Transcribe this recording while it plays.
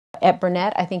At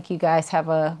Burnett, I think you guys have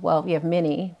well, you have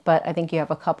many, but I think you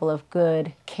have a couple of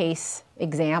good case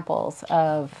examples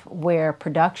of where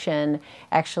production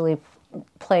actually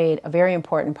played a very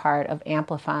important part of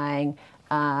amplifying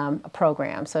a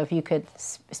program. So if you could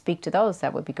speak to those,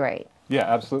 that would be great.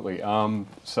 Yeah, absolutely.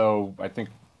 So I think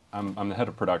I'm the head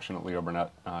of production at Leo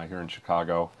Burnett here in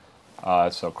Chicago.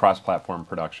 So cross-platform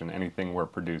production, anything we're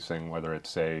producing, whether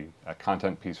it's a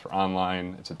content piece for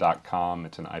online, it's a .com,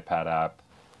 it's an iPad app,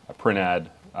 a print ad.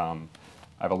 I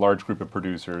have a large group of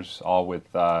producers, all with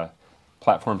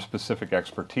platform-specific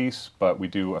expertise, but we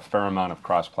do a fair amount of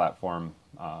cross-platform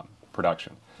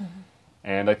production. Mm-hmm.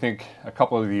 And I think a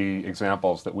couple of the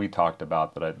examples that we talked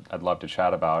about that I'd love to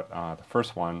chat about, the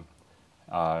first one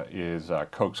is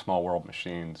Coke Small World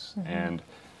Machines. Mm-hmm. And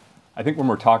I think when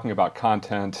we're talking about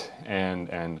content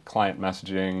and client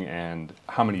messaging and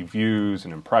how many views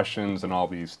and impressions and all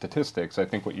these statistics, I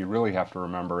think what you really have to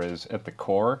remember is at the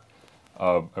core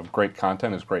of great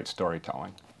content is great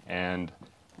storytelling and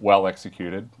well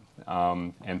executed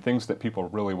and things that people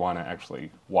really want to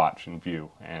actually watch and view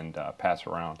and pass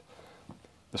around.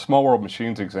 The Small World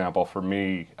Machines example for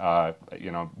me,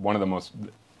 one of the most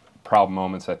proud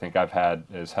moments I think I've had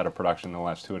as head of production in the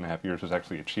last 2.5 years was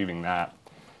actually achieving that.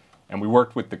 And we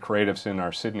worked with the creatives in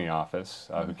our Sydney office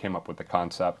who came up with the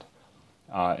concept.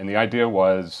 And the idea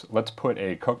was, let's put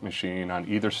a Coke machine on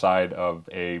either side of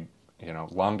a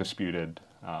long disputed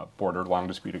border, long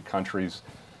disputed countries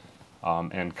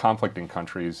and conflicting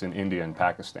countries in India and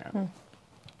Pakistan. Mm.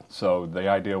 So the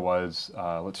idea was,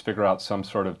 let's figure out some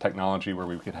sort of technology where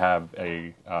we could have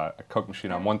a Coke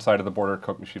machine on one side of the border, a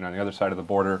Coke machine on the other side of the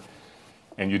border,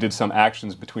 and you did some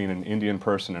actions between an Indian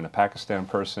person and a Pakistan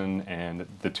person, and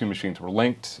the two machines were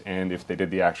linked, and if they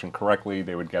did the action correctly,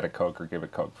 they would get a Coke or give a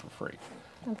Coke for free.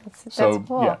 That's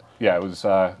cool. Yeah, it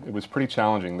was pretty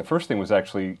challenging. The first thing was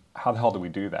actually, how the hell do we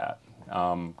do that?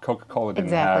 Coca-Cola didn't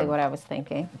exactly what I was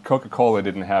thinking. Coca-Cola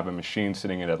didn't have a machine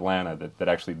sitting in Atlanta that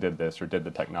actually did this or did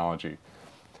the technology.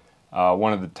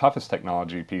 One of the toughest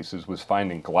technology pieces was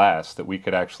finding glass that we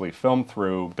could actually film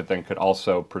through, but then could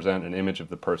also present an image of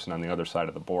the person on the other side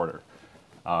of the border.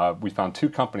 We found 2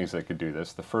 companies that could do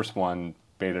this. The first one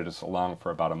baited us along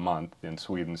for about a month in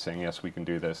Sweden, saying, yes, we can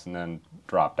do this, and then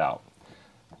dropped out.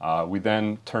 We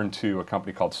then turned to a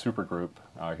company called Supergroup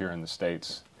here in the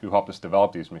States, who helped us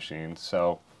develop these machines.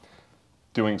 So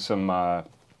doing some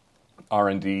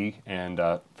R&D and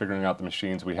figuring out the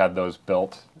machines, we had those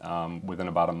built within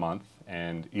about a month,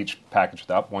 and each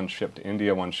packaged up, one shipped to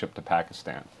India, one shipped to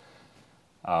Pakistan,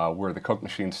 where the Coke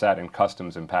machine sat in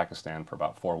customs in Pakistan for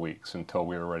about 4 weeks until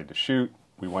we were ready to shoot.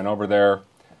 We went over there,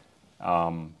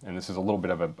 and this is a little bit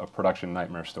of a production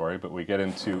nightmare story, but we get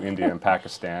into India and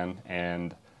Pakistan,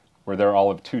 and we're there all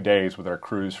of 2 days with our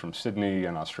crews from Sydney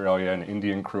and Australia, an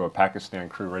Indian crew, a Pakistan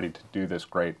crew ready to do this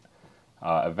great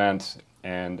event.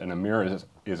 And an Emir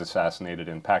is assassinated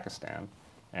in Pakistan,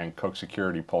 and Coke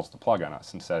Security pulls the plug on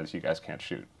us and says, you guys can't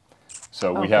shoot.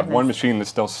 So we have one machine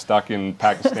that's still stuck in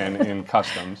Pakistan in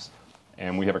customs,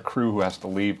 and we have a crew who has to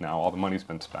leave now. All the money's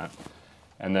been spent.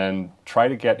 And then try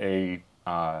to get a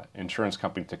insurance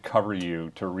company to cover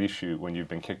you to reshoot when you've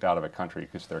been kicked out of a country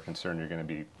because they're concerned you're going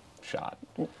to be shot.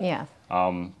 Yeah.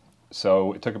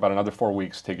 So it took about another 4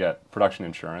 weeks to get production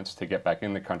insurance, to get back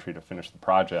in the country to finish the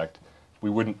project.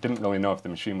 We didn't really know if the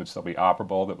machine would still be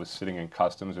operable that was sitting in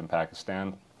customs in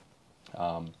Pakistan.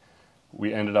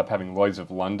 We ended up having Lloyd's of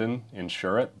London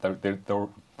insure it.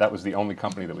 That was the only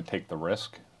company that would take the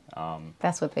risk.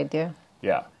 That's what they do.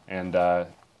 Yeah, and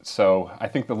so I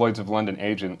think the Lloyd's of London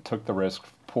agent took the risk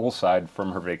poolside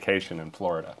from her vacation in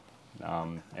Florida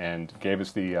and gave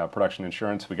us the production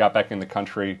insurance. We got back in the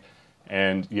country,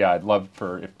 and yeah, I'd love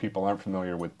for, if people aren't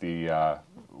familiar with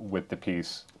the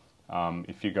piece,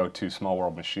 if you go to Small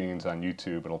World Machines on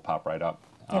YouTube, it'll pop right up.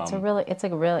 It's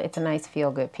a nice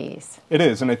feel-good piece. It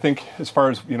is, and I think as far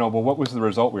as, well, what was the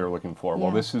result we were looking for? Yeah.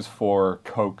 Well, this is for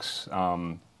Coke's,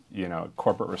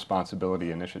 corporate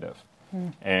responsibility initiative.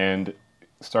 And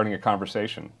starting a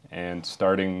conversation, and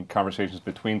starting conversations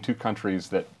between 2 countries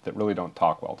that really don't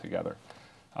talk well together.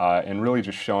 And really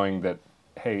just showing that,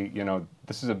 hey,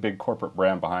 this is a big corporate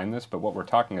brand behind this, but what we're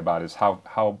talking about is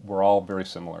how we're all very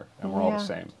similar, and we're all the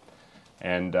same.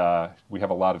 And we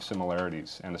have a lot of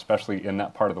similarities, and especially in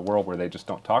that part of the world where they just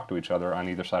don't talk to each other on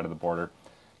either side of the border,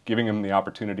 giving them the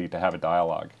opportunity to have a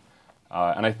dialogue.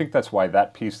 And I think that's why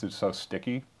that piece is so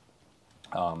sticky.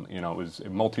 It was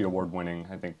multi-award winning,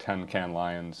 I think 10 Cannes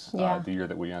Lions the year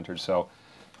that we entered. So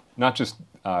not just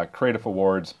creative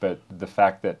awards, but the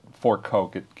fact that for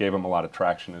Coke, it gave them a lot of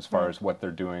traction as far as what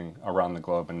they're doing around the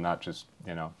globe, and not just,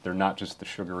 they're not just the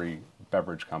sugary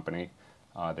beverage company.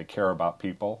 They care about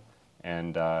people.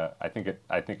 and I think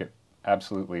it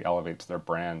absolutely elevates their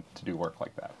brand to do work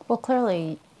like that. Well,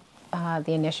 clearly,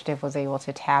 the initiative was able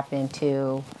to tap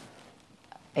into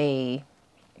a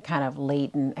kind of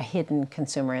latent, a hidden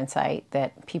consumer insight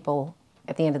that people,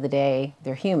 at the end of the day,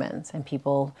 they're humans, and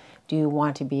people do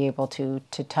want to be able to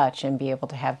touch and be able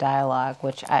to have dialogue,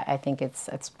 which I think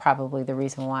it's probably the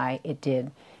reason why it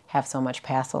did have so much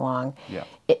pass along. Yeah.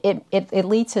 It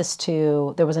leads us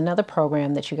to, there was another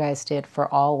program that you guys did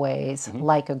for Always,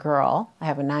 Like a Girl. I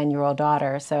have a 9-year-old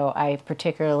daughter, so I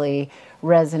particularly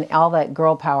resonate, all that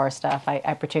girl power stuff I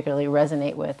particularly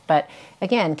resonate with. But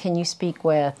again, can you speak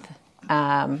with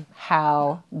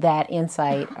how that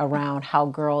insight around how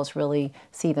girls really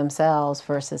see themselves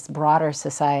versus broader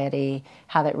society,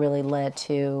 how that really led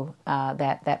to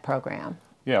that program?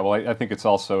 Yeah, well, I think it's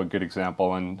also a good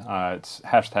example, and it's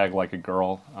hashtag Like a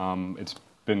Girl. It's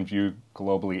been viewed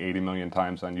globally 80 million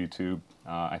times on YouTube.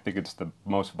 I think it's the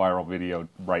most viral video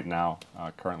right now,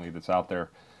 currently, that's out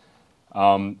there.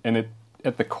 And it,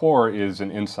 at the core, is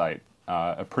an insight,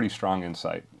 a pretty strong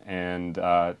insight. And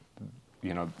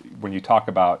you know, when you talk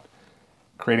about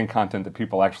creating content that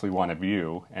people actually want to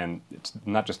view, and it's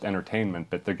not just entertainment,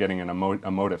 but they're getting an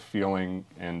emotive feeling,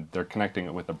 and they're connecting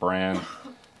it with a brand.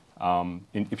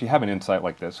 If you have an insight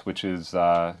like this, which is,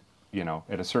 you know,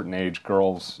 at a certain age,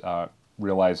 girls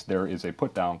realize there is a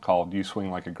put-down called "you swing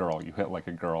like a girl, you hit like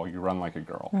a girl, you run like a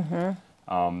girl."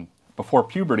 Before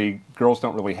puberty, girls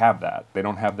don't really have that. They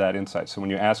don't have that insight. So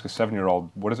when you ask a 7-year-old,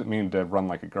 what does it mean to run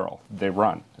like a girl? They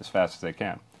run as fast as they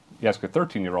can. You ask a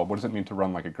 13-year-old, what does it mean to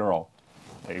run like a girl?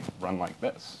 They run like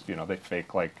this. You know, they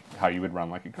fake like how you would run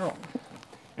like a girl.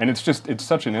 And it's just, it's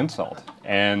such an insult.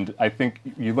 And I think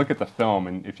you look at the film,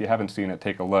 and if you haven't seen it,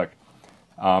 take a look.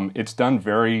 It's done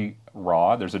very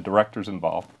raw. There's a director's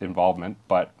involvement,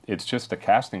 but it's just a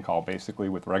casting call, basically,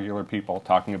 with regular people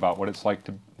talking about what it's like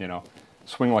to, you know,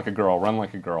 swing like a girl, run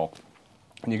like a girl.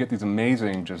 And you get these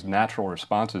amazing, just natural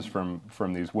responses from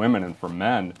these women and from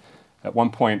men. At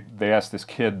one point, they asked this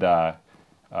kid, about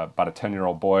a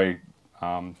 10-year-old boy,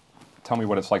 tell me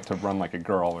what it's like to run like a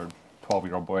girl, or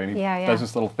 12-year-old boy, and he does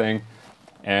this little thing,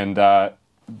 and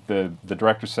the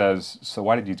director says, "So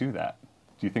why did you do that?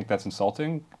 Do you think that's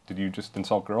insulting? Did you just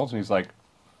insult girls?" And he's like,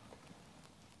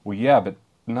 "Well, yeah, but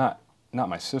not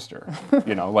my sister."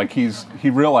 You know, like he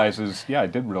realizes, yeah, I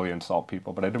did really insult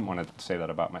people, but I didn't want to say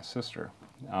that about my sister.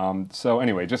 So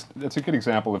anyway, just it's a good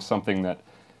example of something that,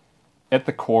 at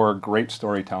the core, great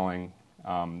storytelling,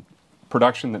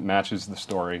 production that matches the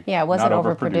story. Yeah, it wasn't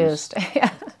overproduced.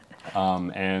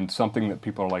 And something that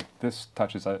people are like, this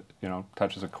touches a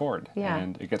chord,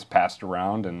 and it gets passed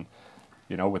around, and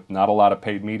you know, with not a lot of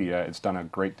paid media, it's done a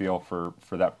great deal for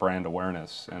that brand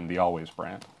awareness and the Always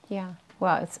brand. Yeah,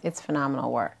 well, it's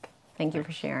phenomenal work. Thank you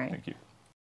for sharing. Thank you.